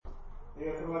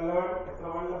ദൈവത്തിന് വല്ലവൻ എത്ര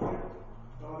വല്ലഭൻ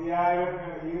മതിയായവൻ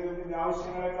ജീവിതത്തിന്റെ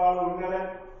ആവശ്യങ്ങളെക്കാൾ ഉന്നതൻ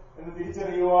എന്ന്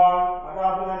തിരിച്ചറിയുവാൻ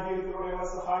ആരാധനാ ജീവിതത്തിലൂടെ ഞങ്ങളെ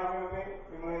സഹായിക്കണമേ.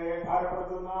 നിങ്ങളെ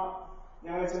ഭാരപ്പെടുത്തുന്ന,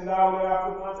 ഞങ്ങളെ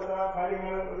ചിന്താകുലരാക്കുന്ന ചില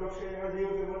കാര്യങ്ങൾ ഒരുപക്ഷെ ഞങ്ങളുടെ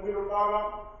ജീവിതത്തിൽ മുൻപിലുണ്ടാകാം.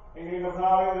 എങ്കിലും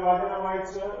കർത്താവിന്റെ വചനം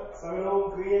വായിച്ച് സകലവും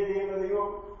ക്രിയ ചെയ്യുന്ന ദൈവം,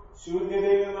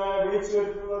 ശൂന്യതയിൽ നിന്ന് വിളിച്ചു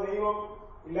വരുത്തുന്ന ദൈവം,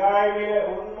 ഇല്ലായ്മയിലെ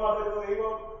ഉണ്മ തരുന്ന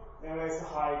ദൈവം ഞങ്ങളെ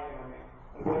സഹായിക്കണമേ.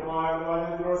 അത്ഭുതമായ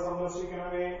വചനത്തിലൂടെ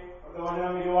സന്ദർശിക്കണമേ.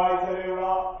 വചനം ഇരുവായ്ത്തലയുള്ള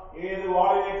ഏത്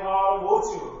വാളിനേക്കാളും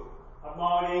ഓർച്ചയുള്ളൂ.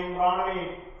 ആത്മാവിനെയും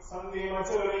പ്രാണനെയും സന്ധ്യയും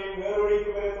അച്ചകളെയും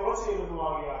വേറൊഴിക്ക് വരെ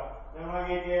തുറച്ചിരുന്നുമാകിയാൽ ഞങ്ങൾ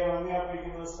അങ്ങേക്ക് നന്ദി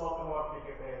അർപ്പിക്കുന്ന സ്തോത്രം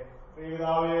അർപ്പിക്കട്ടെ.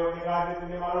 പ്രിയപിതാവേ,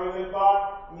 കാര്യത്തിന്റെ മറവിൽ നിൽപ്പാൻ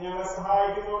ഞങ്ങളെ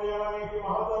സഹായിക്കുന്നു. ഞങ്ങൾ അങ്ങേക്ക്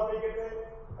മഹത്വം അർപ്പിക്കട്ടെ.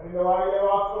 അതിന്റെ വായിലെ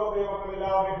വാക്കുകളും ദൈവമക്കൾ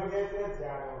എല്ലാവരുടെ ഹൃദയത്തിലെ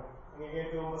ധ്യാനവും അങ്ങേക്ക്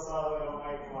ഏറ്റവും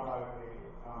പ്രസാദകരമായിട്ട് മാറാകട്ടെ.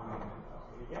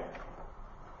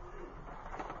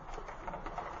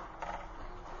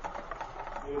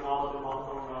 ദൈവനാമത്തിൽ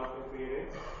മാത്രം പ്രിയരെ,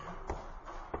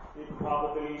 ഈ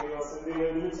പ്രഭാതത്തിൽ ദൈവസന്നിധിയിൽ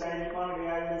ഒരുമിച്ചായിരിക്കാൻ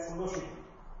ഇടയായതിൽ സന്തോഷിക്കും.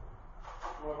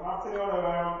 പ്രാർത്ഥനയോടെ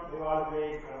വേണം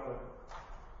ദൈവാലയത്തിലേക്ക് കടന്നത്.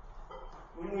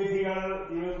 മുൻവിധികൾ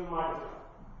ജീവിതത്തിൽ മാറ്റുക.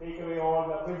 Take away all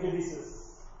the prejudices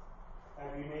that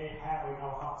we may have in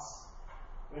our hearts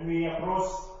when we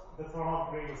approach the throne of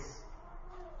grace,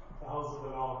 the house of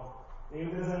the Lord.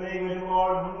 ദൈവത്തിന്റെ സന്നിധിയിൽ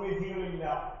വരുമ്പോൾ മുൻവിധികളില്ല.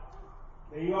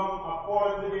 ദൈവം അപ്പോൾ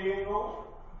എന്ത് ചെയ്യുന്നു,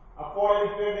 അപ്പോൾ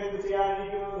എനിക്ക് വേണ്ടി എന്ത്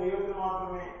ചെയ്യാനിരിക്കുന്നു ദൈവത്തിന്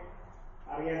മാത്രമേ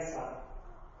അറിയാൻ സാധിക്കും.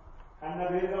 തന്നെ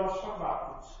ദീർഘവർഷം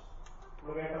പ്രാർത്ഥിച്ചു.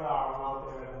 നമ്മൾ കേട്ടതാണ്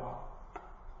ഒന്നാമത്തെ വേദന.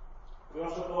 ഒരു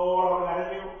വർഷത്തോളം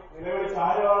കരഞ്ഞു, നിലവിളിച്ച്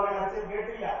ആരും അവരുടെ അച്ഛൻ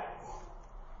കേട്ടില്ല.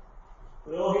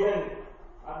 പുരോഹിതൻ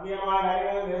ആത്മീയമായ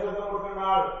കാര്യങ്ങളിൽ നേതൃത്വം കൊടുക്കേണ്ട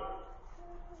ആൾ,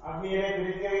 ആത്മീയരെ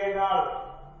തിരിച്ചറിയേണ്ട ആൾ,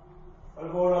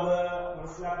 പലപ്പോഴും അത്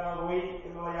മനസ്സിലാക്കാതെ പോയി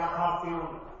എന്നുള്ള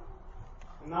യാഥാർത്ഥ്യമുണ്ട്.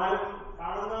 എന്നാലും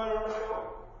കാണുന്നവരുണ്ടല്ലോ,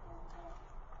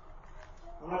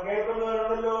 നമ്മളെ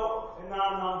കേൾക്കുന്നവരുണ്ടല്ലോ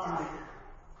എന്നാണ് നാം ചിന്തിക്കുന്നത്.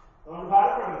 അതുകൊണ്ട്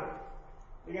ഭാരപ്പെടുന്നത്.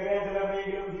 എനിക്കറിയാം,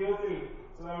 ചിലരുടെയെങ്കിലും ജീവിതത്തിൽ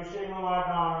ചില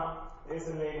വിഷയങ്ങളുമായിട്ടാണ്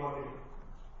ദേശത്തിലേക്ക് വന്നിരിക്കുന്നത്.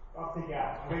 പ്രാർത്ഥിക്കാൻ,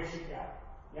 അപേക്ഷിക്കാൻ,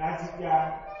 യാചിക്കാൻ,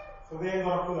 ഹൃദയം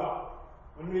തുറക്കുക,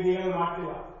 മുൻവിധികൾ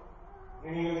മാറ്റുക.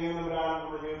 ഇങ്ങനെയുള്ള ദൈവനമ്പരാൻ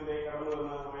നമ്മുടെ ജീവിതത്തിലേക്ക് കടന്നു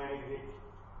വന്ന് നമ്മെ അനുഗ്രഹിക്കും.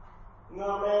 ഇന്ന്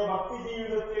നമ്മുടെ ഭക്തി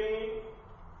ജീവിതത്തിൽ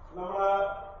നമ്മൾ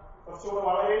കുറച്ചുകൂടെ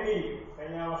വളരേണ്ടിയിരിക്കും.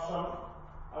 കഴിഞ്ഞ വർഷം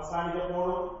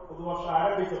അവസാനിച്ചപ്പോഴും പുതുവർഷം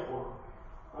ആരംഭിച്ചപ്പോഴും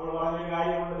നമ്മൾ പറഞ്ഞൊരു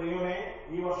കാര്യമുണ്ട്. ദൈവമേ,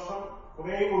 ഈ വർഷം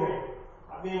കുറെ കൂടെ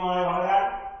ആത്മീയമായി വളരാൻ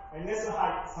എന്നെ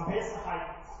സഹായിക്കും, സഭയെ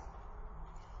സഹായിക്കും.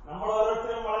 നമ്മൾ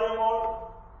ഓരോരുത്തരും വളരുമ്പോൾ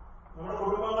നമ്മുടെ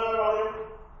കുടുംബങ്ങൾ വളരും.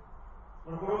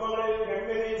 നമ്മുടെ കുടുംബങ്ങളിൽ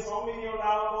ഗണ്യതയും സൗമ്യതയും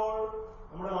ഉണ്ടാകുമ്പോൾ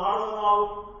നമ്മുടെ നാട്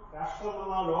നന്നാവും, രാഷ്ട്രം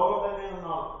നന്നാവും, ലോകം തന്നെ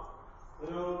നന്നാവും.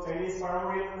 ഒരു ചൈനീസ്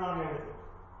പഴമൊഴിയിൽ നിന്നാണ് എടുത്തത്.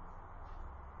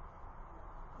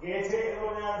 ഗേജെ എന്ന്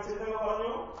പറഞ്ഞ ചിന്തകൾ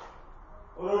പറഞ്ഞു,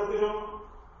 ഓരോരുത്തരും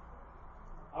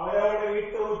അവരവരുടെ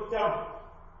വീട്ടുമുറ്റം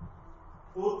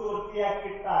തൂത്ത്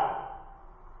വൃത്തിയാക്കിയിട്ടാൽ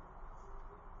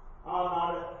ആ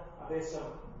നാട്, ആ ദേശം,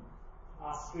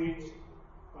 ആ സ്ട്രീറ്റ്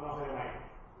മനോഹരമായി.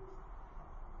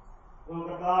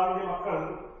 കർത്താവിന്റെ മക്കൾ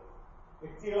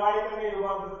വ്യക്തികളായി തന്നെ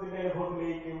രൂപാന്തരത്തിന്റെ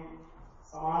അനുഭവത്തിലേക്കും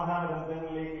സമാധാന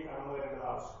ബന്ധങ്ങളിലേക്ക് കടന്നു വരേണ്ടത്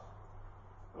ആവശ്യം.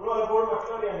 നമ്മൾ പലപ്പോഴും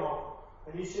മറ്റുള്ളവരെയാണോ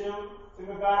പരീക്ഷനും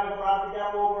സിംഹക്കാരനൊക്കെ പ്രാർത്ഥിക്കാൻ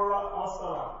പോകുമ്പോഴുള്ള അവസ്ഥ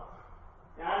അതാണ്.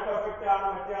 ഞാൻ പെർഫെക്റ്റ് ആണ്,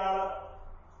 മറ്റേ ആള്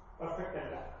പെർഫെക്റ്റ്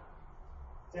അല്ല.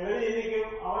 ചിലർ ചിന്തിക്കും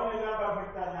അവനെല്ലാം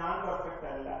പെർഫെക്റ്റാ, ഞാൻ പെർഫെക്റ്റ്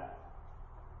അല്ല.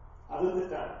 അതും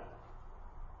തെറ്റാണ്.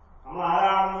 നമ്മൾ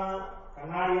ആരാണെന്ന്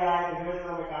കണ്ണാടിയായ നിരവധി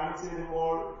നമ്മെ കാണിച്ചു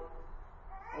തരുമ്പോൾ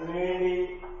അതിനുവേണ്ടി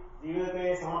ജീവിതത്തെ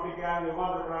സമർപ്പിക്കാൻ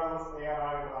രൂപാന്തരപ്പെടാൻ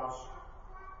തയ്യാറാകേണ്ടത് ആവശ്യം.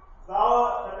 കർത്താവ്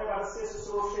തന്റെ പരസ്യ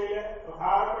ശുശ്രൂഷയില്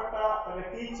പ്രധാനപ്പെട്ട തന്റെ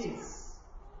ടീച്ചിങ്സ്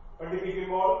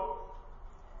പഠിപ്പിക്കുമ്പോൾ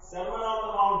സെർമൺ ഓൺ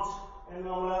ദ മൗണ്ട് എന്ന്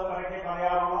നമ്മൾ പരക്കെ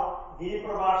പറയാറുള്ള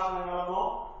ഗിരിപ്രഭാഷണങ്ങളെന്നോ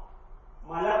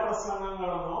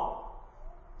മലപ്രസംഗങ്ങളെന്നോ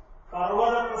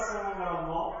പർവ്വത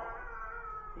പ്രസംഗങ്ങളെന്നോ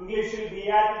ഇംഗ്ലീഷിൽ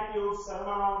beatitude,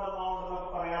 sermon on the mount എന്നൊക്കെ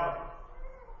പറയാറുണ്ട്.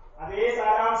 അതേ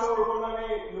സാരാംശം ഉൾക്കൊണ്ട് തന്നെ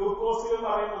ലൂക്കോസിലും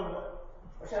പറയുന്നുണ്ട്.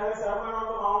 പക്ഷെ അത് സെർമൺ ഓൺ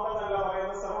ദ മൗണ്ട് എന്നല്ല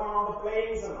പറയുന്നത്, സെർമൺ ഓൺ ദ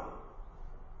പ്ലെയിൻസ് എന്നാണ്.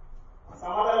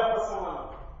 സമതല പ്രസംഗം,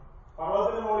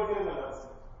 പർവ്വതത്തിന് മുകളിലിരുന്നല്ല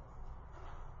പ്രസംഗം.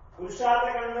 പുരുഷാർത്ഥ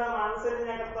കണ്ട്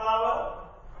മനസ്സരിഞ്ഞ കർത്താവ്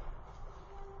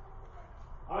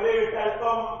അവരെ വിട്ട്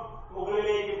അല്പം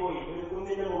മുകളിലേക്ക് പോയി, ഒരു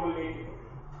കുന്നിന്റെ മുകളിലേക്ക് പോയി.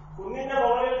 കുന്നിന്റെ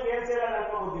മുകളിൽ കയറിച്ചാൽ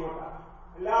അല്പം ബുദ്ധിമുട്ടാണ്.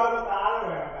 എല്ലാവർക്കും താഴെ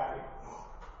വേണം കാര്യം.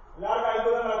 എല്ലാവർക്കും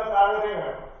അത്ഭുതങ്ങളൊക്കെ താഴെ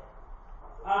വേണം.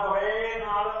 ആ കുറെ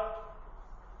നാള്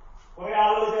കുറെ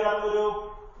ആളുകൾ ചേർന്നൊരു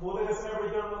ഭൂതകൃഷ്ണനെ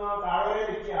പിടിച്ചോണ്ടെന്ന് താഴെ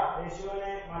നിൽക്കുക,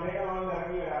 യേശുവിനെ മലയുടെ മുകളിൽ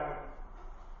ഇറങ്ങി വരാൻ.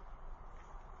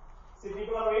 See,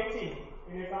 people are waiting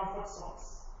in a comfort zones.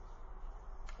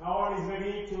 No one is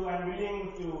ready to and willing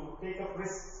to take up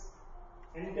risks,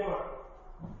 endeavor.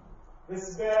 Risk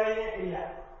bearing ഇല്ല.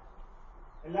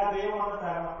 എല്ലാ ദൈവമാണ്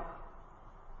തരണം.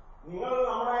 നിങ്ങൾ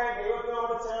നമ്മുടെ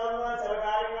ദൈവത്തോട് ചേർന്ന് ചില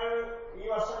കാര്യങ്ങൾ ഈ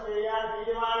വർഷം ചെയ്യാൻ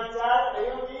തീരുമാനിച്ചാൽ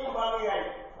ദൈവം ചെയ്യും ഭാഗിയായി.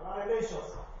 അതാണ് എന്റെ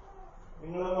വിശ്വാസം.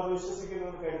 നിങ്ങളും അത്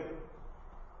വിശ്വസിക്കുന്നത് കരുതും.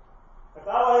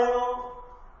 കർത്താവ് പറയുന്നു,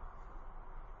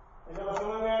 എന്റെ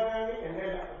പ്രസംഗം കേൾക്കണമെങ്കിൽ, എന്റെ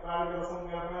കർത്താവിന്റെ പ്രസംഗം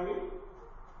കേൾക്കണമെങ്കിൽ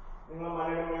നിങ്ങൾ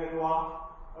മലയാളികളെ പോവാ.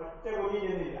 ഒറ്റ കുഞ്ഞി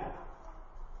ചെന്നില്ല.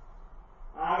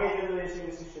 ആകെ ചെയ്തത്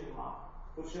യേശുവിന്റെ ശിഷ്യന്മാർ,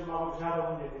 പുരുഷന്മാർ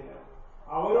പുരുഷാരൊന്നും ചെന്നില്ല.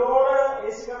 അവരോട്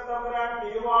യേശു കർത്താൻ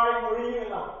തിരുവായി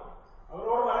മൊഴിയുമെന്നാണ്.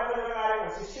 അവരോട് പറയേണ്ട കാര്യങ്ങൾ,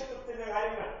 ശിഷ്യത്വത്തിന്റെ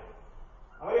കാര്യങ്ങൾ,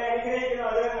 അവരെ അനുഗ്രഹിക്കുന്ന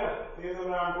വചനങ്ങൾ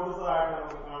ദൈവം കൊടുത്തതായിട്ട്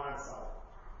നമുക്ക് കാണാൻ സാധിക്കും.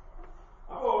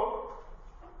 അപ്പോൾ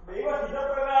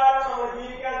ദൈവഹിതപ്രകാരം നമ്മൾ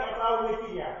ജീവിക്കാൻ കർത്താവ്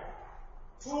വിളിക്കുകയാണ്.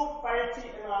 ട്രൂ പൈറ്റി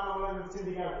എന്നാണ് നമ്മൾ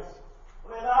ചിന്തിക്കാൻ പറ്റുന്നത്.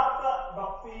 യഥാർത്ഥ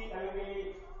ഭക്തി അല്ലെങ്കിൽ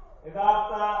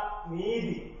യഥാർത്ഥ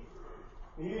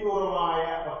നീതിപൂർവമായ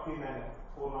ഭക്തി തന്നെ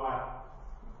പൂർണ്ണമായ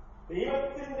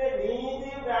ദൈവത്തിന്റെ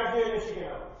നീതിയും രാജ്യം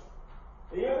അന്വേഷിക്കണം.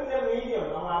 ദൈവത്തിന്റെ നീതിയും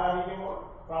നമ്മൾ ആരാധിക്കുമ്പോൾ,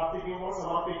 പ്രാർത്ഥിക്കുമ്പോൾ,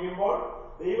 സമർപ്പിക്കുമ്പോൾ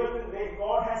ദൈവത്തിന്റെ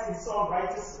God has his own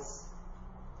righteousness,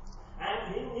 and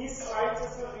in his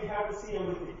righteousness we have to see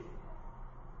everything.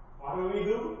 Whatever we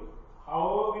do,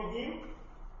 however we give,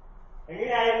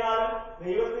 എങ്ങനെയായിരുന്നാലും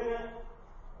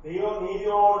ദൈവം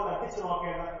നീതിയോട് തട്ടിച്ചു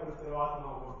നോക്കേണ്ട ഒരു ഉത്തരവാദിത്വം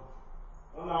നമുക്കുണ്ട്.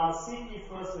 അതുകൊണ്ടാണ് seek ye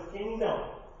first the kingdom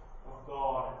of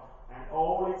God and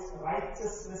all its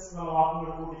righteousness എന്നുള്ള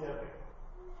വാക്കുകൾ കൂട്ടിച്ചേർത്ത്.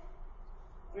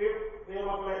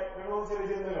 ദൈവമക്കളെ, രണ്ടു ചെറിയ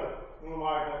ചിന്തകൾ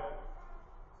നിങ്ങളുമായിട്ട്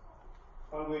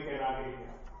പങ്കുവയ്ക്കാൻ ആഗ്രഹിക്കുക.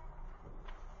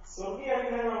 സ്വർഗീയ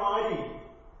അനുഗ്രഹങ്ങൾ മാറി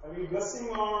blessing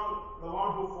on the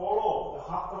one who follow the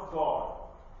heart of God.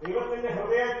 ദൈവത്തിന്റെ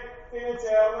ഹൃദയത്തിന്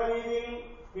ചേർന്ന രീതിയിൽ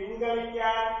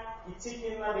പിൻഗമിക്കാൻ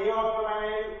ഇച്ഛിക്കുന്ന ദൈവമക്കളുടെ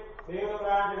മേൽ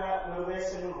ദൈവപ്രകാരം ചില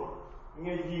നിർദ്ദേശങ്ങളുണ്ട്.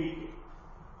 ഇങ്ങനെ ജീവിക്കും.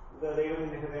 ഇത്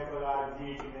ദൈവത്തിന്റെ ഹൃദയപ്രകാരം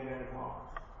ജീവിക്കുന്നതിന്റെ അനുഭവമാണ്.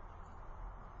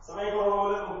 സമയക്കുറവ്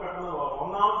പോലെ നമുക്ക് പെട്ടെന്ന് പോകാം.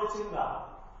 ഒന്നാമത്തെ ചിന്ത,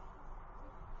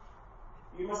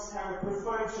 you must have a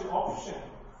preferential option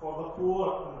for the poor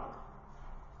എന്നാണ്.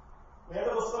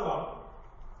 വേദപുസ്തകം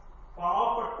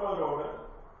പാവപ്പെട്ടവരോട്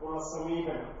ഉള്ള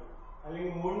സമീപനം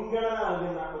അല്ലെങ്കിൽ മുൻഗണന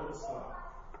നൽകുന്ന ഒരു പുസ്തകമാണ്.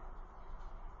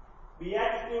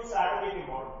 ബിയാറ്റിറ്റ്യൂഡ്സ്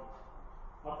ആരംഭിക്കുമ്പോൾ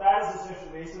മത്തായിയുടെ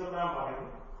സുവിശേഷത്തിൽ യേശുദാൻ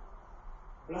പറയുന്നു,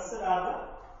 ബ്ലെസ്ഡ് ആർ ദ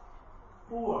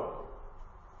പൂവർ.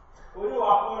 ഒരു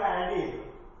വാക്കുകൂടെ ആഡ് ചെയ്തു.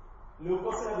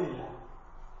 ലൂക്കോസിന് അതില്ല.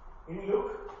 In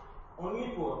Luke only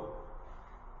poor.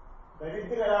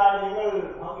 ദരിദ്രരായ നിങ്ങൾ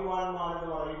ഭാഗ്യവാന്മാരെന്ന്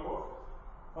പറയുമ്പോൾ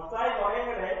മത്തായി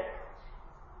കുറേക്കൂടെ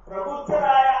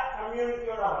പ്രബുദ്ധരായ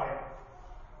കമ്മ്യൂണിറ്റിയോടാ പറയുന്നത്.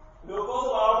 ലൂക്കോസ്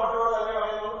പാവപ്പെട്ടവരോട് തന്നെ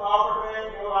പറയുന്നത്, പാവപ്പെട്ടവരെ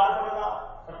നിങ്ങൾ വാരപ്പെടുന്ന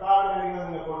കർത്താവിന്റെ അനുഗ്രഹം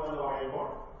നിങ്ങൾക്കുണ്ടെന്ന് പറയുമ്പോൾ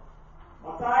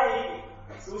മത്തായി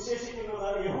സുവിശേഷിക്കുന്നത്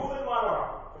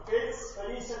യഹൂദന്മാരോടാണ്. പ്രത്യേകിച്ച്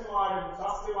പരീശന്മാരും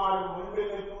ശാസ്ത്രിമാരും മുൻപിൽ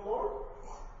നിൽക്കുമ്പോൾ,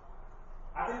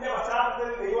 അതിന്റെ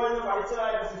പശ്ചാത്തലത്തിൽ ദൈവവചനം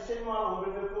പഠിച്ചതായ ശിഷ്യന്മാർ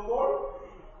മുൻപിൽ നിൽക്കുമ്പോൾ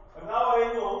കർത്താവ്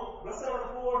പറയുന്നു, blessed are the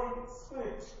poor in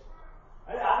spirit.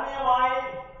 അത് ആത്മീയമായി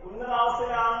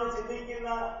ഉന്നതാവസ്ഥയിലാണെന്ന് ചിന്തിക്കുന്ന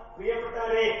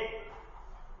പ്രിയപ്പെട്ടവരെ,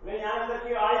 അല്ലെങ്കിൽ ഞാൻ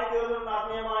എന്തൊക്കെയോ ആയിത്തീർന്നുകൊണ്ട്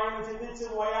ആത്മീയമായെന്ന് ചിന്തിച്ചു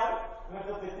പോയാൽ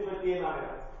നിങ്ങൾക്ക് തെറ്റുപറ്റിയെന്നാണ്.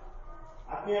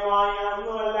 ആത്മീയമായി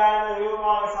ഒന്നുമല്ല എന്ന്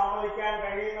ദൈവമായി സമ്മതിക്കാൻ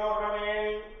കഴിയുന്നവരുടെ മേൽ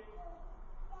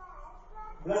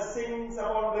ബ്ലെസ്സിങ്സ്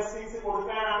അപ്പോൺ ബ്ലെസ്സിങ്സ്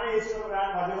കൊടുക്കാനാണ് യേശുദാൻ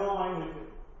വചനവുമായി നിൽക്കുന്നത്.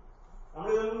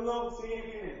 നമ്മളിതൊന്നും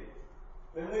സ്വീകരിക്കുന്നില്ല.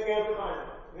 എന്ന് കേൾക്കുന്ന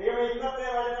വചനം, ദൈവം ഇന്നത്തെ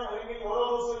വചനം അല്ലെങ്കിൽ ഓരോ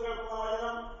ദിവസവും കേൾക്കുന്ന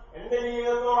വചനം എന്റെ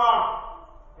ജീവിതത്തോടാണ്,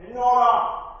 എന്നോടാണ്,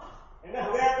 എന്റെ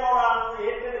ഹൃദയത്തോടാണെന്ന്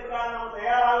ഏറ്റെടുക്കാൻ നമ്മൾ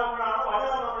തയ്യാറാകുമ്പോഴാണ്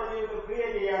വചനം നമ്മുടെ ജീവിതത്തിൽ ക്രിയ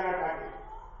ചെയ്യാനായിട്ടാക്കി.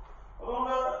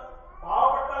 അതുകൊണ്ട്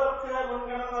പാവപ്പെട്ടവർക്ക്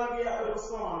മുൻഗണന നൽകിയ ഒരു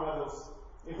പുസ്തകമാണ് വേദപുസ്തകം.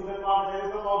 യഹൂദന്മാരുടെ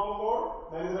ചരിത്രം നോക്കുമ്പോൾ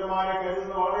ദരിദ്രന്മാരെ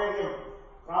കരുതുന്ന വളരെയധികം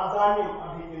പ്രാധാന്യം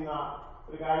അർഹിക്കുന്ന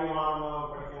ഒരു കാര്യമാണെന്ന്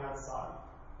നമുക്ക് പഠിക്കാനായിട്ട് സാധിക്കും.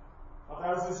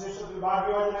 മത്തായിയുടെ സുവിശേഷത്തിൽ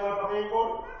ഭാഗ്യവചനങ്ങൾ പറയുമ്പോൾ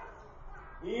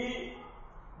ഈ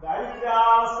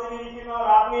ദരിദ്രാവസ്ഥയിലിരിക്കുന്നവർ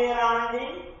ആത്മീയരാണെങ്കിൽ,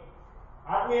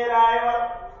 ആത്മീയരായവർ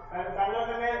തങ്ങൾ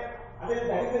തന്നെ അതിൽ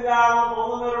ദരിദ്രരാണെന്ന്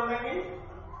തോന്നുന്നവരുണ്ടെങ്കിൽ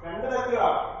രണ്ടു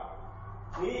തരത്തിലാണ്.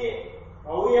 നീ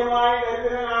ഭൗതികമായി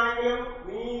ദരിദ്രനാണെങ്കിലും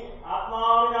നീ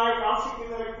ആത്മാവിനായി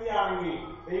കാക്ഷിക്കുന്ന വ്യക്തിയാണെങ്കിൽ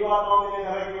ദൈവാത്മാവിനെ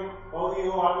നിറയ്ക്കും.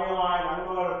 ഭൗതികവും ആത്മീയമായ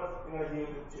നന്മകൾ നിങ്ങളുടെ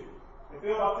ജീവിതത്തിൽ ചെയ്യും.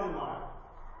 എത്രയോ ഭക്തന്മാർ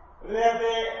ഒരു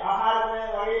നേരത്തെ ആഹാരത്തിന്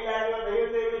വകയില്ലാത്തവർ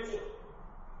ദൈവത്തെ വിളിച്ചു.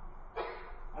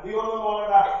 അധികമൊന്നും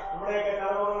പോകണ്ട, നമ്മുടെയൊക്കെ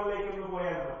തലമുറകളിലേക്കൊന്നും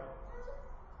പോയാൽ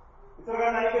ഇത്ര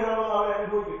കണ്ട അനുഗ്രഹമൊന്നും അവർ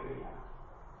അനുഭവിച്ചിട്ടില്ല.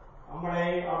 നമ്മുടെ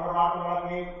അവരുടെ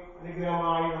വാക്കുകളൊക്കെ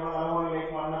അനുഗ്രഹമായി നമ്മുടെ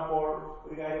തലമുറയിലേക്ക് വന്നപ്പോൾ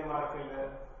ഒരു കാര്യം മറക്കരുത്,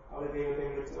 അവർ ദൈവത്തെ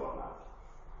വിളിച്ചു കൊണ്ടാണ്.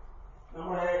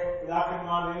 നമ്മുടെ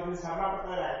പിതാക്കന്മാർ ദൈവത്തിൽ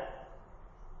ശരണപ്പെട്ടവരായി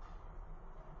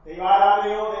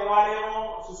ദേവാലയമോ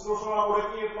ശുശ്രൂഷകളോ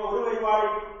മുടക്കിയിട്ടുള്ള ഒരു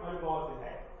പരിപാടിക്കും അവർ പോകത്തില്ല.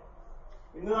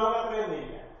 ഇന്ന് നമുക്ക്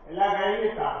അത്രയൊന്നുമില്ല. എല്ലാം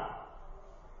കഴിഞ്ഞിട്ടാണ്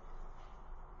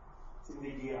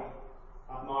ചിന്തിക്കുക.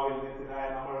 ആത്മാവിൽ നിത്യരായ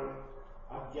നമ്മൾ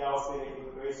അത്യാവസ്ഥയിലേക്ക്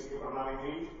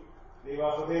പ്രവേശിക്കപ്പെടണമെങ്കിൽ ദൈവ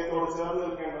ഹൃദയത്തോട് ചേർന്ന്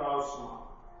നിൽക്കേണ്ടത് ആവശ്യമാണ്.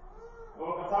 അപ്പോൾ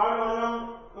കർത്താവിന്റെ വചനം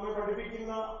നമ്മെ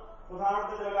പഠിപ്പിക്കുന്ന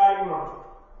പ്രധാനപ്പെട്ട ചില കാര്യങ്ങളുണ്ട്.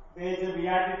 പ്രത്യേകിച്ച്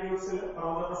ബിയാറ്റിറ്റ്യൂഡ്സിൽ,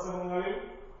 പർവ്വത പ്രസംഗങ്ങളിൽ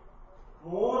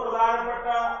 3 പ്രധാനപ്പെട്ട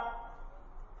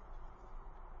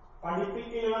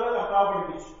പഠിപ്പിക്കലുകൾ കർത്താവ്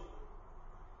പഠിപ്പിച്ചു.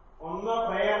 1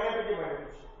 പ്രേയറിനെ പറ്റി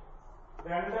പഠിപ്പിച്ചു,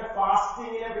 2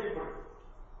 ഫാസ്റ്റിങ്ങിനെ പറ്റി പഠിപ്പിച്ചു,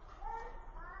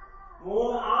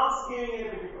 3 ആംസ് ഗിവിങ്ങിനെ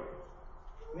പറ്റി പഠിപ്പിച്ചു.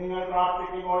 നിങ്ങൾ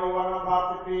പ്രാർത്ഥിക്കുമ്പോൾ ഇവണ്ണം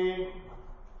പ്രാർത്ഥിക്കുകയും,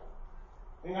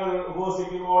 നിങ്ങൾ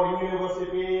ഉപവസിക്കുമ്പോൾ ഇങ്ങനെ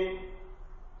ഉപവസിക്കുകയും,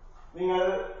 നിങ്ങൾ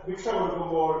ഭിക്ഷ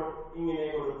കൊടുക്കുമ്പോൾ ഇങ്ങനെ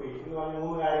കൊടുക്കുകയും എന്ന് പറഞ്ഞ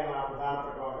 3 കാര്യങ്ങളാണ്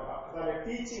പ്രധാനപ്പെട്ട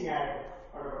ടീച്ചിങ് ആയിട്ട്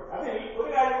അവിടെ. അതിൽ ഒരു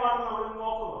കാര്യം മാത്രം നമ്മൾ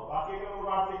നോക്കുന്നു, ബാക്കിയൊക്കെ നമ്മൾ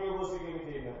പ്രാർത്ഥിക്കുകയും ഉപവസിക്കുകയും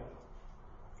ചെയ്യുന്നത്.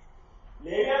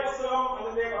 ലേവ്യ പുസ്തകം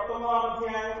അതിന്റെ 19-ാം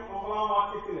അധ്യായം 9-ാം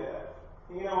വാക്യത്തില്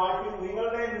ഇങ്ങനെ വായിക്കും,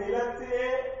 നിങ്ങളുടെ നിലത്തിലെ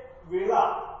വിള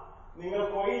നിങ്ങൾ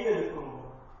കൊയ്തെടുക്കുമ്പോൾ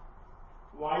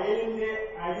വയലിന്റെ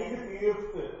അരികു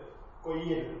തീർത്ത്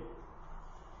കൊയ്യരുത്.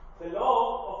 The law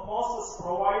of Moses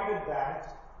provided that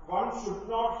one should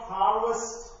not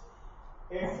harvest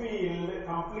a field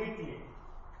completely,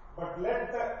 but let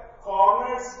the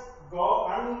corners go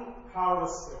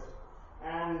unharvested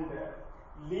and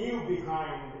leave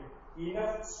behind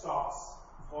enough stocks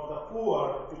for the poor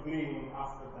to glean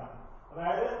after them.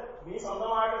 അതായത് നീ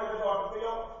സ്വന്തമായിട്ട് നിന്റെ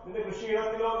തോട്ടത്തിലോ നിന്റെ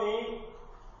കൃഷിയിടത്തിലോ നീ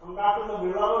ഉണ്ടാക്കുന്ന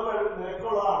വിളവുകൾ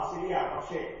നിനക്കുള്ളതാണ്, ശരിയാണ്.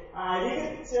 പക്ഷേ ആ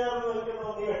അരികിൽ ചേർന്ന്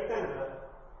നിൽക്കുന്നത് നീ വെട്ടരുത്.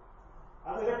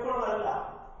 അത് നിനക്കുള്ളതല്ല.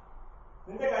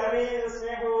 നിന്റെ കരുണയും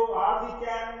സ്നേഹവും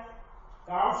ആർജിക്കാൻ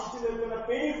കാക്ഷിച്ചു നിൽക്കുന്ന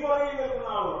പെരിഫറിയിൽ നിൽക്കുന്ന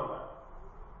ആളുകളുണ്ട്.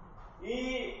 ഈ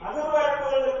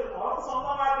അതിർവരമ്പുകളിൽ നിൽക്കുന്ന അവർക്ക്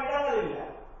സ്വന്തമായിട്ട് ഇടങ്ങളില്ല.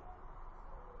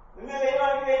 നിന്നെ ദൈവം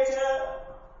അനുഗ്രഹിച്ച്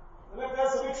നിനക്ക്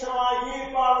സുഭിക്ഷമായി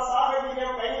ജീവിക്കാനുള്ള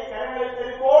സാഹചര്യം കരങ്ങളിൽ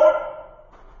തരുമ്പോൾ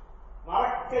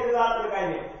മറക്കരുതാത്തൊരു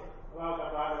കാര്യം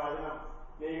വചനം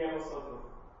ലേവ്യ പുസ്തകത്തിൽ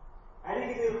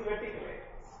അരികി തീർത്ത് വെട്ടിക്കളെ,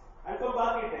 അല്പം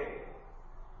ബാക്കിയിട്ടേക്ക്.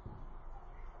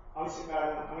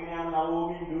 ആവശ്യക്കാരൻ അങ്ങനെയാണ്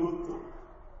നവോമിയും രൂത്തും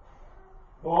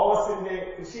ബോവസിന്റെ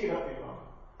കൃഷിയിടത്തിൽ വന്നു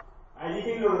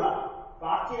അരികിലുള്ള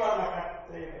ബാക്കി വന്ന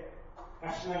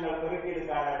കഷ്ണങ്ങൾ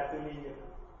പെറുക്കിയെടുക്കാനായിട്ട് തുനിഞ്ഞത്.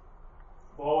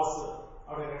 ബോവസ്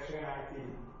അവിടെ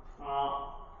രക്ഷകനായിത്തീരുന്നു. ആ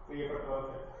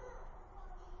പ്രിയപ്പെട്ടവർക്ക്,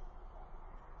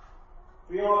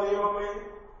 പ്രിയമുള്ള ദൈവമക്കളെ,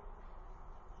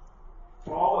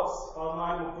 പ്രോവബ്സ്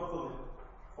 14:31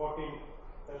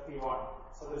 14:31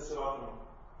 സദൃശവാക്യം,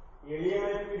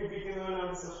 എളിയവനെ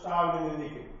പീഡിപ്പിക്കുന്നവനാണ് സൃഷ്ടാവിനെ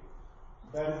നിന്ദിക്കും,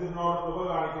 ദരിദ്രനോട് കൃപ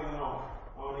കാണിക്കുന്നതിനോ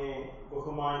അവനെ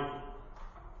ബഹുമാനിക്കും.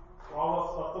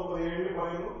 പ്രോവബ്സ് 19:7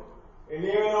 പറയുന്നു,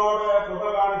 എളിയവനോട് കൃപ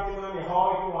കാണിക്കുന്നവൻ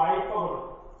യഹോവയ്ക്ക് വായ്പ കൊടുക്കും.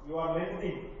 You are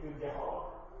lending to Jehovah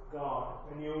God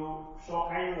when you show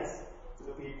kindness to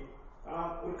the people. കാരണം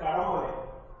ഒരു കടം പോലെ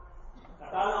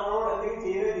കർത്താവ് നമ്മളോട് എന്തെങ്കിലും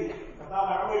ചെയ്തത്, കർത്താവ്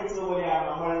കടം മേടിച്ചതുപോലെയാണ്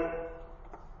നമ്മൾ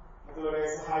മറ്റുള്ളവരെ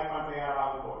സഹായിക്കാൻ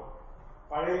തയ്യാറാകുമ്പോൾ.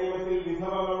 പഴയ നിയമത്തിൽ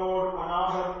വിധവകളുടെയും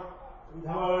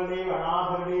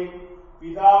അനാഥരുടെയും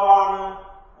പിതാവാണ്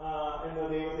എന്ന്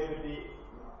ദൈവത്തെ പറ്റി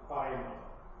പറയുന്നു.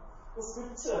 The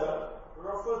scripture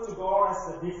refers to God as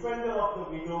the defender of the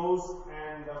widows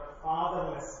and the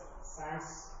fatherless. Psalms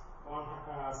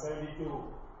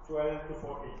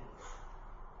 172:12-14.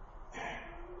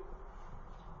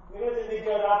 നിങ്ങൾ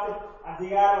ചിന്തിക്കുക, ഒരാൾക്ക്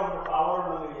അധികാരമുണ്ട്,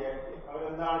 പവറുണ്ടെന്ന് വിചാരിക്കും.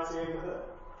 അവരെന്താണ് ചെയ്യുന്നത്?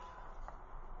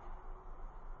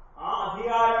 ആ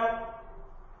അധികാരം,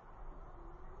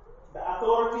 the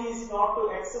authority is not to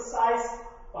exercise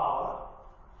power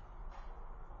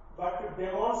but to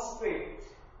demonstrate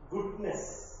goodness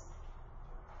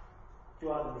to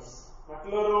others.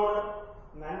 മറ്റുള്ളവരോട്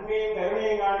നന്മയും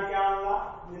കരുണയും കാണിക്കാനുള്ള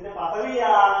നിന്റെ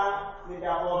പദവിയാണ് നിന്റെ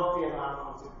അതോറിറ്റി എന്നാണ്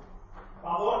നമ്മൾ ചിന്തിക്കുന്നത്.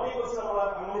 അതോറിറ്റിയെ കുറിച്ച് നമ്മൾ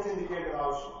അങ്ങനെ ചിന്തിക്കേണ്ടത്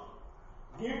ആവശ്യമാണ്.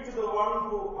 Give to the one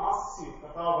who asks you,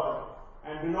 കർത്താവ് പറഞ്ഞു,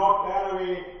 and do not turn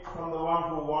away from the one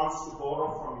who wants to borrow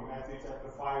from you. Matthew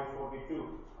chapter 5:42.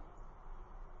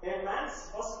 A man's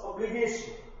first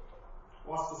obligation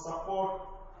was to support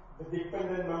the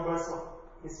dependent members of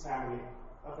his family.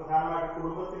 പ്രധാനമായിട്ട്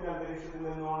കുടുംബത്തിന്റെ അന്തരീക്ഷത്തിൽ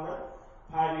നിന്നുകൊണ്ട്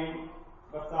ഭാര്യയും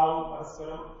ഭർത്താവും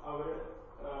പരസ്പരം അവർ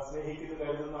സ്നേഹിക്കുന്നു,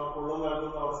 കരുതുന്നു, അവർക്കുള്ളത്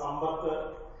നൽകുന്നു, അവർ സമ്പത്ത്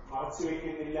മറച്ചു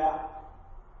വയ്ക്കുന്നില്ല.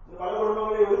 പല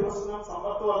കുടുംബങ്ങളിൽ ഒരു പ്രശ്നം,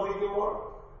 സമ്പത്ത് വർദ്ധിക്കുമ്പോൾ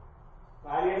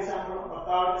ഭാര്യയുടെ ശമ്പളം,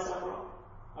 ഭർത്താവിന്റെ ശമ്പളം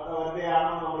അത്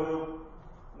അവരുടെയാണെന്ന് നമ്മളൊരു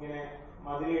ഇങ്ങനെ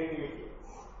മതിലേറ്റി വയ്ക്കുക.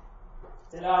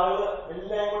 ചില ആളുകൾ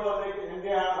എല്ലാം കൂടെ വന്നേക്ക്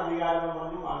എന്റെയാണ് അധികാരം എന്ന്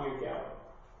പറഞ്ഞ് വാങ്ങി വയ്ക്കാറ്.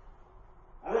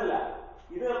 അതല്ല,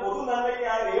 ഇത് പൊതു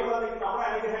നന്മയ്ക്കായി, ദൈവനന്മയ്ക്ക് നമ്മുടെ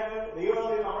അനുഗ്രഹങ്ങൾ,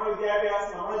 ദൈവനന്മയ്ക്ക് നമ്മുടെ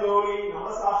വിദ്യാഭ്യാസം, നമ്മുടെ ജോലി,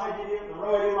 നമ്മുടെ സാഹചര്യം,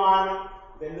 നമ്മുടെ വരുമാനം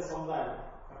ഇതെന്റെ സ്വന്തമല്ല.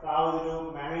 കർത്താവ് ഇതിന്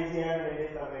മാനേജ് ചെയ്യാൻ വേണ്ടി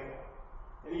തന്നേക്കാം.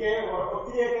 എനിക്ക്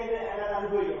ഒത്തിരിയൊക്കെ അതിനകത്ത്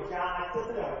അനുഭവിക്കാം. പക്ഷെ ആ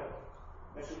അറ്റത്തിലാണ്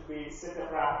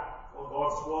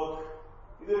ഗോഡ്സ് വർക്ക്.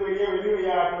 ഇതൊരു വലിയ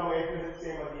വെല്ലുവിളിയായിട്ട് നമ്മൾ ഏറ്റെടുത്തേ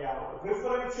മതിയാവും.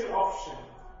 പ്രിഫറൻഷ്യൽ ഓപ്ഷൻ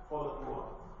ഫോർ ദ പൂർ.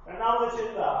 രണ്ടാമത്തെ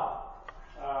ചിന്ത,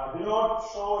 do not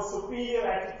show a superior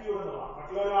attitude എന്നുള്ളതാണ്.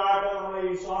 മറ്റുള്ളവരുമായിട്ട് നമ്മൾ ഈ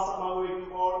വിശ്വാസം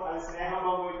പങ്കുവയ്ക്കുമ്പോൾ, അത് സ്നേഹം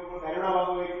പങ്കുവയ്ക്കുമ്പോൾ, കരുണ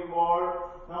പങ്കുവയ്ക്കുമ്പോൾ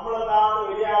നമ്മളെന്താണ്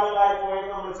വലിയ ആളുകളായി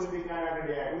പോയെന്ന് നമ്മൾ ചിന്തിക്കാനായിട്ട്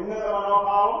ഇടയായി. ഉന്നത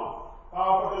മനോഭാവം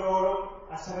പാവപ്പെട്ടവരോടും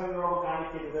അശരണരോടും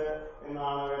കാണിക്കരുത്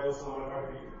എന്നാണ് വേദോസ് നമ്മൾ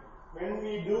പഠിപ്പിക്കുന്നത്. When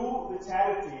we do the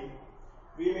charity,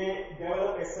 we may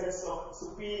develop a sense of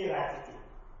superior attitude.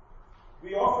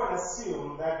 We often assume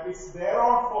that it's their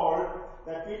own fault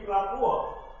that people are poor.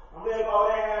 നമ്മൾ ചിലപ്പോൾ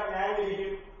അവരെയൊക്കെ ന്യായം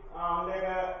വിധിക്കും,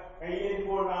 അവരുടെയൊക്കെ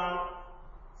കയ്യിലിരിക്കുകൊണ്ടാണ്.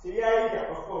 ശരിയായിരിക്കാം,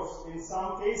 of course, in some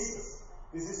cases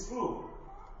this is true.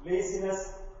 Laziness,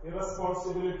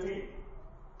 irresponsibility,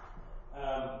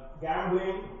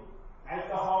 gambling,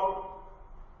 alcohol,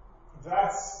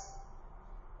 drugs,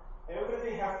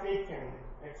 everything have taken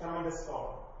a tremendous toll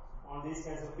on these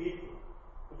kinds of people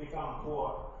to become poor.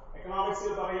 Economics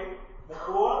will say the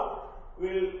poor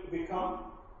will become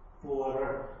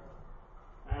poorer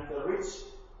and the rich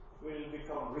will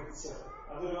become richer.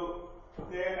 അതൊരു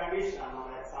പ്രത്യേക കണ്ടീഷനാണ്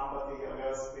നമ്മുടെ സാമ്പത്തിക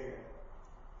വ്യവസ്ഥയിൽ.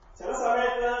 ചില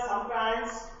സമയത്ത്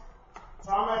sometimes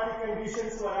traumatic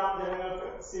conditions വരാം ജനങ്ങൾക്ക്.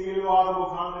 സിവിൽ വാർ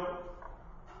മുഖാന്തരം,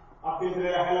 ആഭ്യന്തര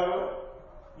ലഹളകൾ,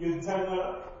 യുദ്ധങ്ങൾ,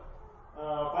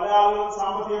 പല ആളുകളും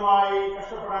സാമ്പത്തികമായി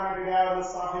കഷ്ടപ്പെടാനായിട്ട് ഇടയാകുന്ന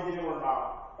സാഹചര്യങ്ങളുണ്ടാകും.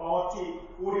 പോവർട്ടി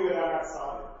കൂടി വരാനായിട്ട്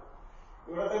സാധ്യത.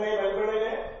 ഇവിടെ തന്നെ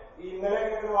മെൽബണില് ഇന്നലെ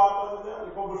കേട്ട വാർത്ത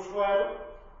ഇപ്പൊ ബുഷ്ഫയറും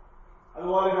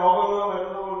അതുപോലെ രോഗങ്ങളും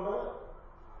വരുന്നതുകൊണ്ട്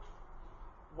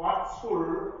watchful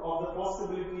of the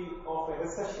possibility of a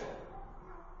recession.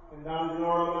 എന്താണ്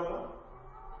ഇതിനോടുള്ളത്?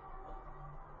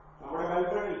 നമ്മുടെ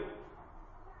മെൽബണിൽ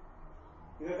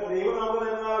ഇതൊക്കെ ദൈവം നമുക്ക്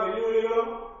തരുന്ന വെല്ലുവിളികളും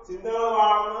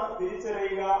ചിന്തകളുമാണെന്ന്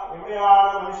തിരിച്ചറിയുക.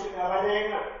 എവിടെയാണ് മനുഷ്യന്റെ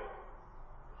അപജയങ്ങൾ?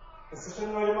 റിസഷൻ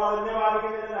വരുമ്പോൾ അതിനെ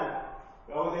ബാധിക്കുന്നതിനല്ല,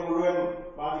 ലോകത്തെ മുഴുവൻ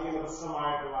ബാധിക്കുന്ന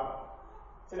പ്രശ്നമായിട്ടുള്ള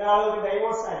ചില ആളുകൾക്ക്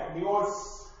ഡിവോഴ്സ്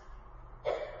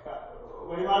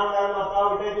വരുമാനം ഉണ്ടാകുന്ന ഭർത്താവ്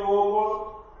വിട്ടേക്ക് പോകുമ്പോൾ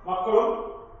മക്കളും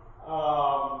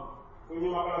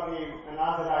കുഞ്ഞുമക്കളൊക്കെയും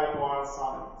അനാഥരായി പോകാൻ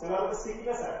സാധിക്കും. ചിലർക്ക്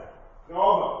സിക്നസ് ആയി,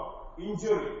 രോഗം,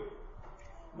 injury,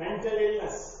 mental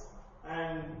illness,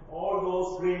 and all those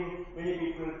bring many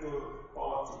people to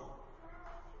poverty.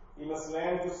 We must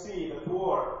learn to see the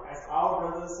poor as our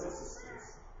brothers and sisters.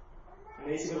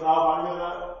 യേശുകർത്താവ് പറഞ്ഞത്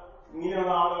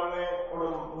ഇങ്ങനെയുള്ള ആളുകളെ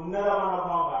ഉന്നത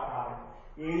മനോഭാവം കാട്ടാതെ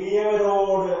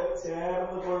എളിയവരോട്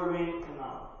ചേർന്ന് കൊള്ളുവിൻ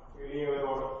എന്നാണ്.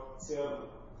 എളിയവരോട് ചേർന്ന്.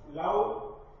 Love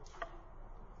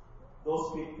those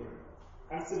people,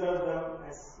 consider them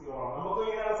as your own. നമുക്ക്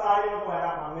ഇങ്ങനെയുള്ള സാഹചര്യങ്ങൾ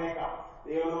വരാം, വന്നേക്കാം.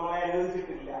 ദൈവം നമ്മളെ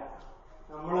അനുവദിച്ചിട്ടില്ല.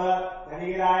 നമ്മള്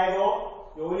ധനികരായതോ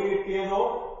ജോലി കിട്ടിയതോ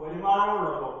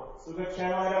വരുമാനമുള്ളതോ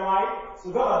സുഖക്ഷേമകരമായി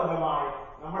സുഖഭദ്രമായി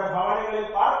നമ്മുടെ ഭവനങ്ങളിൽ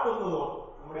പാർക്കുന്നതോ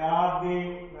നമ്മുടെ ആദ്യം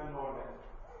നന്മോടെ.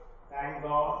 Thank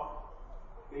God.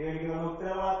 ദൈവം നമുക്ക്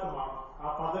ഉത്തരവാദിത്തമാണ്.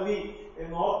 ആ പദവി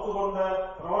എന്നോർത്തുകൊണ്ട്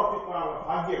പ്രവർത്തിക്കാനുള്ള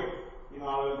ഭാഗ്യം ഈ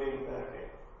നാളുകൾ ദൈവം തരട്ടെ.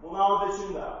 മൂന്നാമത്തെ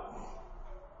ചിന്ത,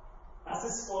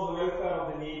 assist for the welfare of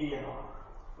the needy എന്നാണ്.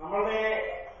 നമ്മളുടെ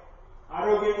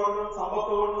ആരോഗ്യം കൊണ്ടും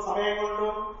സമ്പത്ത് കൊണ്ടും സമയം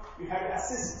കൊണ്ടും you have to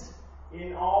assist in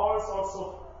all sorts of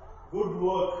good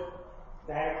work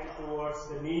directed towards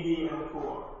the needy and the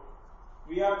poor.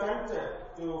 We are tempted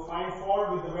to find fault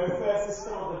with the welfare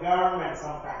system of the government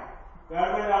sometimes.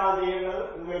 Government ആണ് ചെയ്യേണ്ടത്,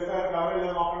 welfare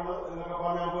government നോക്കേണ്ടത് എന്നൊക്കെ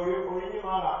പറഞ്ഞാൽ ഒഴിഞ്ഞു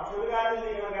മാറാം. പക്ഷെ ഒരു കാര്യം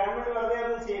ചെയ്യണം, ഗവൺമെന്റ് വെറുതെ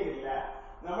ഒന്നും ചെയ്യുന്നില്ല.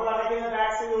 നമ്മൾ അടയ്ക്കുന്ന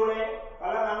ടാക്സിലൂടെ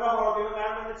പല നന്മ പ്രവർത്തികൾ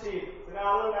ഗവൺമെന്റ് ചെയ്യും. ചില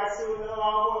ആളുകൾ ടാക്സ്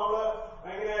ഉന്നതമാകുമ്പോൾ നമ്മൾ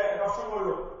ഭയങ്കര രോഷം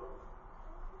കൊള്ളും.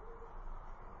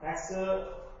 ടാക്സ്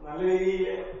നല്ല രീതിയിൽ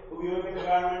ഉപയോഗിക്കുന്ന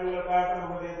ഗവൺമെന്റുകൾക്കായിട്ട്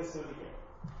നമുക്ക് ദൈവത്തെ ശ്രദ്ധിക്കാം.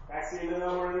 ടാക്സ്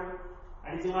ചെയ്യുന്നവരും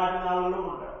അടിച്ചു മാറ്റുന്ന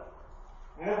ആളുകളുമുണ്ട്.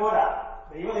 അങ്ങനെ പോരാ.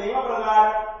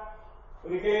 നിയമപ്രകാരം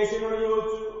ഒരിക്കൽ യേശുവിനോട്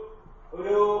ചോദിച്ചു,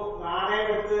 ഒരു നാണയം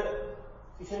എടുത്ത്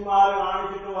ശിഷ്യന്മാർ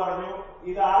കാണിച്ചിട്ട് പറഞ്ഞു,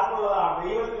 ഇത് ആർക്കുള്ളതാണ്?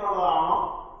 ദൈവത്തിനുള്ളതാണോ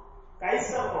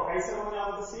കൈസർ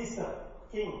പറഞ്ഞാൽ സീസർ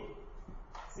കിങ്,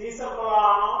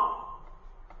 സീസർക്കുള്ളതാണോ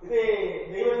ഇത്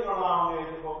ദൈവത്തിനുള്ളതാണോ എന്ന്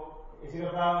ചോദിച്ചപ്പോ യേശു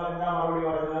കർത്താവ് എന്താ മറുപടി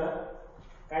പറഞ്ഞത്?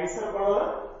 കൈസർക്കുള്ളത്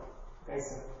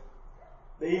കൈസർ,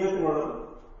 ദൈവത്തിനുള്ളത്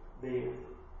ദൈവം.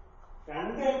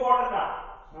 രണ്ടും ഇമ്പോർട്ടന്റ് ആണ്.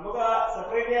 നമുക്ക്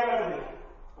സെപ്പറേറ്റ് ചെയ്യാൻ പറ്റത്തില്ല.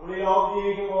 നമ്മൾ ഈ ലോകത്ത്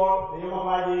ജീവിക്കുമ്പോൾ,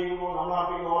 നിയമമായി ജീവിക്കുമ്പോൾ നമ്മൾ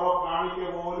അർപ്പിക്കുന്ന ഓരോ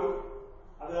കാണിക്ക പോലും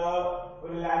അത്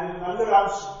ഒരു നല്ലൊരു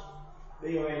ആവശ്യം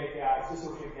ദൈവവേലയ്ക്കായി,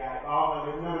 ശുശ്രൂഷയ്ക്കായി,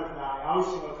 പാവങ്ങളുടെ ഉന്നമനത്തിനായി,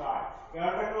 ആവശ്യങ്ങൾക്കായി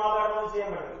ഗവൺമെന്റ് മാത്രമൊന്നും ചെയ്യാൻ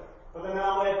പറ്റില്ല. ഇപ്പൊ തന്നെ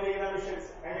നമ്മൾ ചെയ്യുന്ന മിഷൻസ്,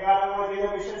 കഴിഞ്ഞ കാലം നമ്മൾ ചെയ്ത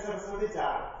മിഷൻസ് ഒക്കെ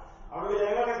ശ്രദ്ധിച്ചാൽ അവിടെ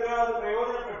ജനങ്ങൾക്ക് എത്രയോ അത്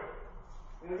പ്രയോജനപ്പെട്ടു.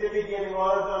 നിങ്ങൾ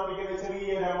ഓരോരുത്തർപ്പിക്കുന്ന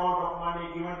ചെറിയൊരു amount of money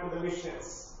given to the missions,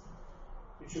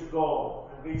 it should go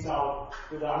and reach out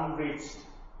to the unreached.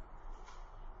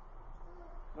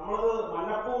 നമ്മളത്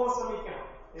മനഃപൂർവ്വം ശ്രമിക്കണം.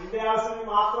 എന്റെ ആവശ്യത്തിന്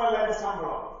മാത്രമല്ല എന്റെ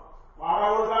ശമ്പളം, വാടക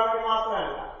കൊടുക്കാൻ വേണ്ടി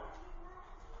മാത്രമല്ല,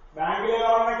 ബാങ്കിലെ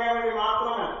ലോൺ അടയ്ക്കാൻ വേണ്ടി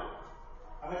മാത്രമല്ല.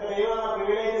 അതൊക്കെ ദൈവം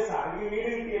പ്രിവിലേജസ് ആണ്. എനിക്ക് വീട്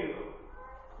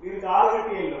കാറ്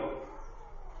കിട്ടിയല്ലോ.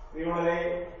 നിങ്ങളുടെ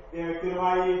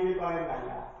വ്യക്തിപരമായ രീതിയിൽ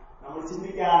പറയുന്നതല്ല, നമ്മൾ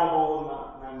ചിന്തിക്കാതെ പോകുന്ന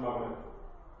നന്മകൾ,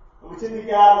 നമ്മൾ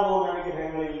ചിന്തിക്കാതെ പോകുന്ന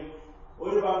അനുഗ്രഹങ്ങളിൽ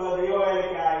ഒരു പങ്ക്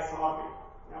ദൈവവേലയ്ക്കായി സമർപ്പിക്കും.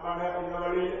 ഞാൻ പണ്ട് എന്റെ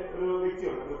വഴിയിൽ ഒരു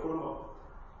വ്യക്തിയുണ്ട്, ഒരു കുടുംബം.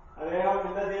 അദ്ദേഹം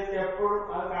എന്താ ചെയ്യുന്നത് എപ്പോഴും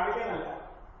അത് കാണിക്കാനല്ല,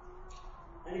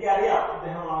 എനിക്കറിയാം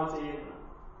അദ്ദേഹമാണ് ചെയ്യുന്നത്.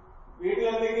 വീട്ടിൽ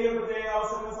എന്തെങ്കിലും പ്രത്യേക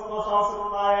അവസരം, സന്തോഷാവസരം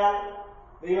ഉണ്ടായാൽ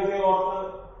ദൈവത്തെ ഓർത്ത്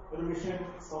ഒരു മിഷൻ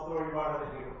സ്വന്തം വഴിപാട്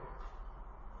കിട്ടും.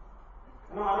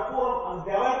 കാരണം മനഃപൂർവ്വം അത്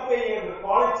ഡെവലപ്പ് ചെയ്യേണ്ട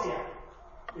ക്വാളിറ്റിയാണ്.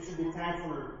 വി ഷുഡ് ബി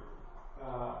താങ്ക്ഫുൾ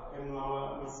എന്ന് നമ്മൾ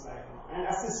മനസ്സിലാക്കണം. And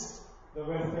assist the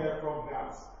welfare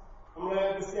programmes. നമ്മള്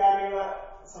ക്രിസ്ത്യാനികളെ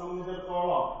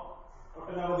സംബന്ധിച്ചിടത്തോളം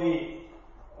ഒട്ടനവധി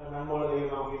നന്മകൾ ദൈവം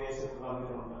നമുക്ക് ഈ ദേശത്ത്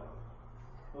തന്നിട്ടുണ്ട്.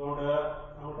 അതുകൊണ്ട്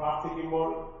നമ്മൾ പ്രാർത്ഥിക്കുമ്പോൾ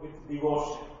വിത്ത്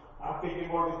ഡിവോഷൻ,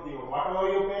 അർപ്പിക്കുമ്പോൾ with devotion. Whatever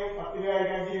you pay, 10 രൂപ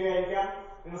ആയിരിക്കാം, 5 രൂപ ആയിരിക്കാം,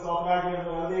 നിങ്ങൾ സ്വന്തമായിട്ട്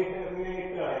വെറുതെ ഇങ്ങനെ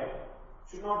ഇട്ട് കളയാം.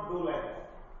 Should not do like that.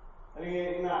 അല്ലെങ്കിൽ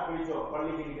ഇന്ന് വിളിച്ചോ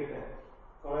പള്ളിക്ക് ഇരിക്കട്ടെ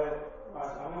കുറെ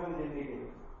ഭാഷ, അങ്ങനെ ചിന്തിക്കരുത്.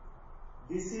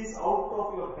 This is out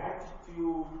of your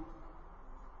gratitude,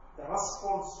 the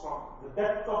response from the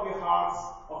depth of your hearts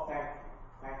of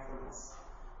thankfulness.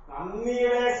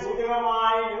 നന്ദിയുടെ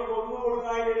സൂചകമായി നിങ്ങൾക്ക് ഒന്നും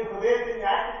കൊടുക്കാതിന്റെ ഹൃദയത്തിന്റെ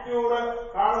ആറ്റിറ്റ്യൂഡ്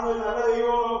കാണുന്ന നല്ല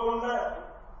ദൈവം നമുക്കുണ്ട്.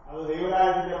 അത്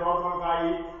ദൈവരാജ്യത്തിന്റെ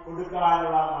പ്രവർത്തനങ്ങൾക്കായി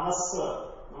കൊടുക്കാനുള്ള മനസ്സ്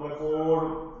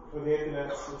നമ്മളെപ്പോഴും ഹൃദയത്തിൽ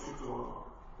സൂക്ഷിച്ചു കൊടുക്കണം.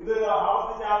 ഇത്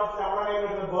ആവർത്തിച്ച് അവിടെ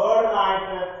വരുന്ന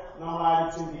ബേർഡനായിട്ട് നമ്മൾ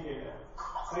ആരും ചിന്തിക്കില്ല.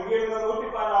 സംഗീതം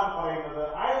 114 പറയുന്നത്,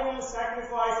 I will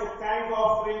sacrifice a thank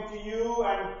offering to you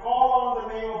and call on the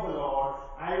name of the Lord.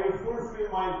 I will fulfill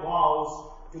my vows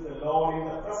to the Lord in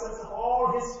the presence of all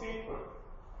his people.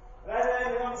 അതായത്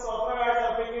നിങ്ങൾ സ്വന്തമായിട്ട്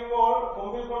അർപ്പിക്കുമ്പോൾ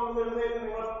മുമ്പിൽ കൊണ്ടുവരുന്നതിന്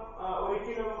നിങ്ങൾ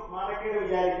ഒരിക്കലും മാനക്കേട്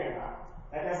വിചാരിക്കേണ്ട.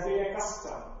 That has been a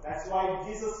custom. That's why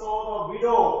Jesus saw the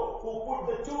widow who put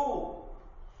the 2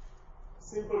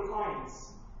 simple coins.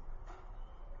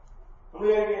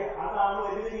 അതാണ്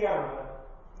എഴുതിയിരിക്കാറുണ്ട്.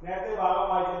 നേരത്തെ ഭാഗം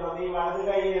വായിച്ചല്ലോ, നീ വലത്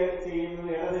കൈ ചെയ്യുന്നത്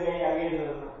ഇടത് കൈ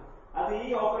അറിയരുതെന്ന്. അത് ഈ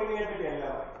ഓഫറിങ്ങിനെ പറ്റി അല്ല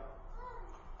പറയും.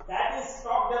 That is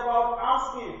talked about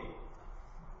almsgiving.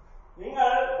 നിങ്ങൾ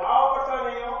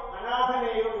പാവപ്പെട്ടവനെയോ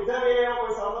അനാഥനെയോ വിധവയെയോ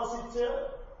പോയി സന്ദർശിച്ച്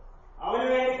അവന്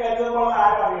വേണ്ടി കരുതുമ്പോൾ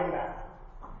ആരും അറിയണ്ട.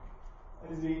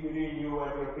 That is between you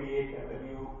and your Creator, that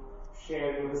you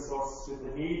share your resources with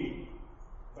the needy.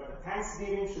 But the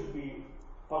thanksgiving should be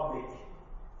public.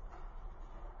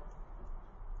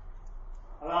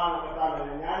 അതാണ്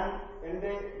കർത്താവിനെ, ഞാൻ എന്റെ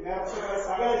നേർച്ചകളെ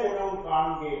സകല ജനവും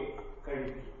കാണുകയും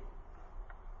കഴിക്കും.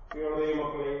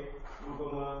 ദൈവമക്കളെ,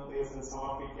 നമുക്കൊന്ന് ദൈവത്തിന്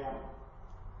സമർപ്പിക്കാം.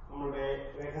 നമ്മളുടെ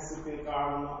രഹസ്യത്തിൽ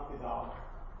കാണുന്ന പിതാവ്.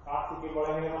 പ്രാർത്ഥിക്കുമ്പോൾ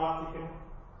എങ്ങനെ പ്രാർത്ഥിക്കണം?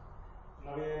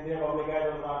 നവീന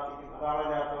പബ്ലിക്കായിട്ടൊന്ന് പ്രാർത്ഥിക്കും. അതാണ്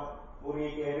എന്റെ അർത്ഥം. മുറി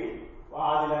കയറി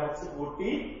വാതിലടച്ച്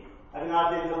പൂട്ടി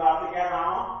അതിനകത്ത് ഇരുന്ന്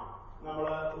പ്രാർത്ഥിക്കാനാണോ നമ്മൾ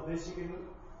ഉദ്ദേശിക്കുന്നത്?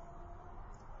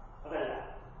 അതല്ല.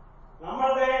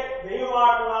 നമ്മളുടെ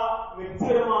ദൈവമായിട്ടുള്ള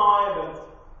വ്യക്തിപരമായ ബന്ധം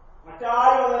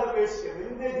മറ്റാരും അത് പ്രവേശിക്കരുത്.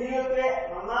 നിന്റെ ജീവിതത്തെ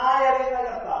നന്നായി അറിയുന്ന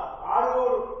കർത്താവ്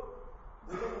ആരോടും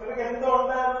നിനക്ക്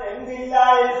എന്തുണ്ടെന്ന് എന്തില്ല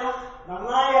എന്ന്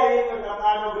നന്നായി അറിയുന്ന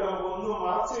കർത്താവിനോട് നമുക്ക് ഒന്നും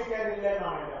മറച്ചു വെക്കാനില്ല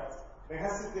എന്നാണ് എന്റെ അർത്ഥം.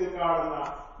 രഹസ്യത്തിൽ കാണുന്ന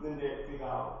നിന്റെ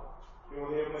പിതാവ്.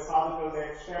 ദൈവങ്ങളുടെ സാധുക്കളുടെ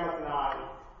ക്ഷേമത്തിനായി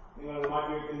നിങ്ങൾ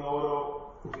മാറ്റിവെക്കുന്ന ഓരോ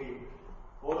തുകയും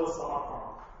ഓരോ സമർപ്പണം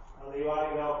അത്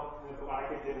ദൈവാനുഗ്രഹം നിങ്ങൾക്ക്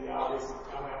മടക്കി തരുന്ന ആദേശം.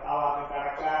 കർത്താവ്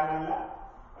കടക്കാരനല്ല.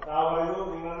 കർത്താവ് പറയുന്നു,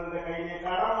 നിങ്ങളുടെ കയ്യിലെ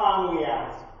കടം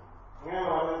വാങ്ങുകയാണ്. അങ്ങനെ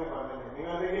പറഞ്ഞല്ലേ,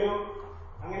 നിങ്ങൾ എന്തെങ്കിലും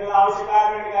അങ്ങനെയുള്ള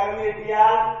ആവശ്യക്കാർക്ക് വേണ്ടി കരം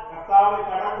നീട്ടിയാൽ കർത്താവിന്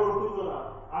കടം കൊടുക്കുന്നതാണ്.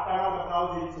 ആ കടം കർത്താവ്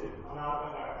തിരിച്ചു തരും. അവനാർക്കും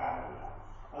കടക്കാരനല്ല.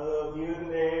 അത്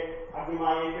ജീവിതത്തിന്റെ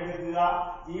ഭാഗ്യമായി ഏറ്റെടുക്കുക.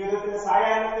 ജീവിതത്തിന്റെ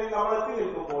സായാഹ്നത്തിൽ നമ്മൾ എത്തി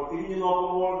നിൽക്കുമ്പോൾ തിരിഞ്ഞു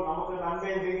നോക്കുമ്പോൾ നമുക്ക് നന്മ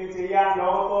എന്തെങ്കിലും ചെയ്യാൻ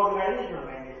ലോകത്തോട്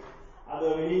കഴിഞ്ഞിട്ടുണ്ടെങ്കിൽ അത്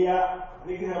വലിയ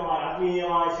അനുഗ്രഹമായ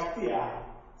ആത്മീയമായ ശക്തിയായി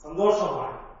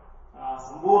സന്തോഷമായി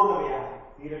സമ്പൂർണതയായി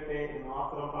തീരട്ടെ എന്ന്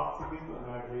മാത്രം പ്രാർത്ഥിക്കുന്നു.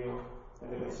 എന്നായിട്ടോ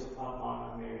എന്റെ പരിശുദ്ധാത്മാവിനെ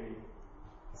നേടി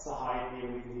സഹായിക്കുകയും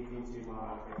അനുഗ്രഹിക്കുകയും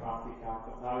ചെയ്യുമാറാകട്ടെ. പ്രാർത്ഥിക്കാം.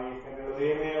 കർത്താവേ, എന്റെ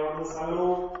ഹൃദയമേ അവിടുന്ന്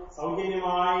സകലവും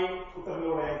സൗജന്യമായി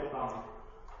പുത്രനിലൂടെ എത്തുന്നതാണ്.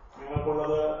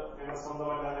 ഞങ്ങൾക്കുള്ളത് ഞങ്ങൾ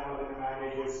സ്വന്തമല്ല, ഞങ്ങളതിന്റെ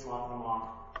മാനേജേഴ്സ് മാത്രമാണ്.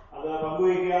 അത്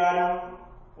പങ്കുവയ്ക്കാനും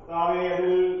കർത്താവെ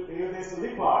അതിൽ ദൈവത്തെ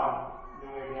സ്തുതിപ്പാനും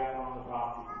ഞങ്ങൾ ഇടയാക്കണമെന്ന്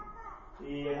പ്രാർത്ഥിക്കുന്നു.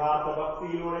 ഈ യഥാർത്ഥ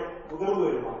ഭക്തിയിലൂടെ മുതിർന്നു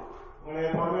വരുവാൻ നിങ്ങളെ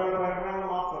പുറമേയുള്ള പ്രകടനങ്ങൾ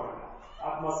മാത്രമല്ല,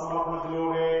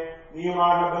 ആത്മസമർപ്പണത്തിലൂടെ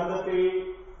നീയുമായുള്ള ബന്ധത്തിൽ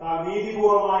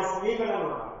നീതിപൂർവമായ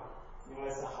സമീപനങ്ങളുണ്ട്.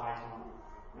 നിങ്ങളെ സഹായിക്കണം.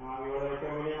 ഞങ്ങൾ അങ്ങയോട്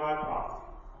ഏറ്റവും വലിയമായി പ്രാർത്ഥിക്കും.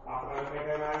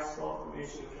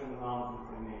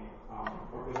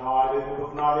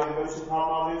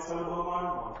 പരിശുദ്ധാത്മാവിൽ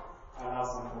സർവ്വബഹുമാനമാണ്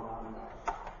കലാസനത്തോടെ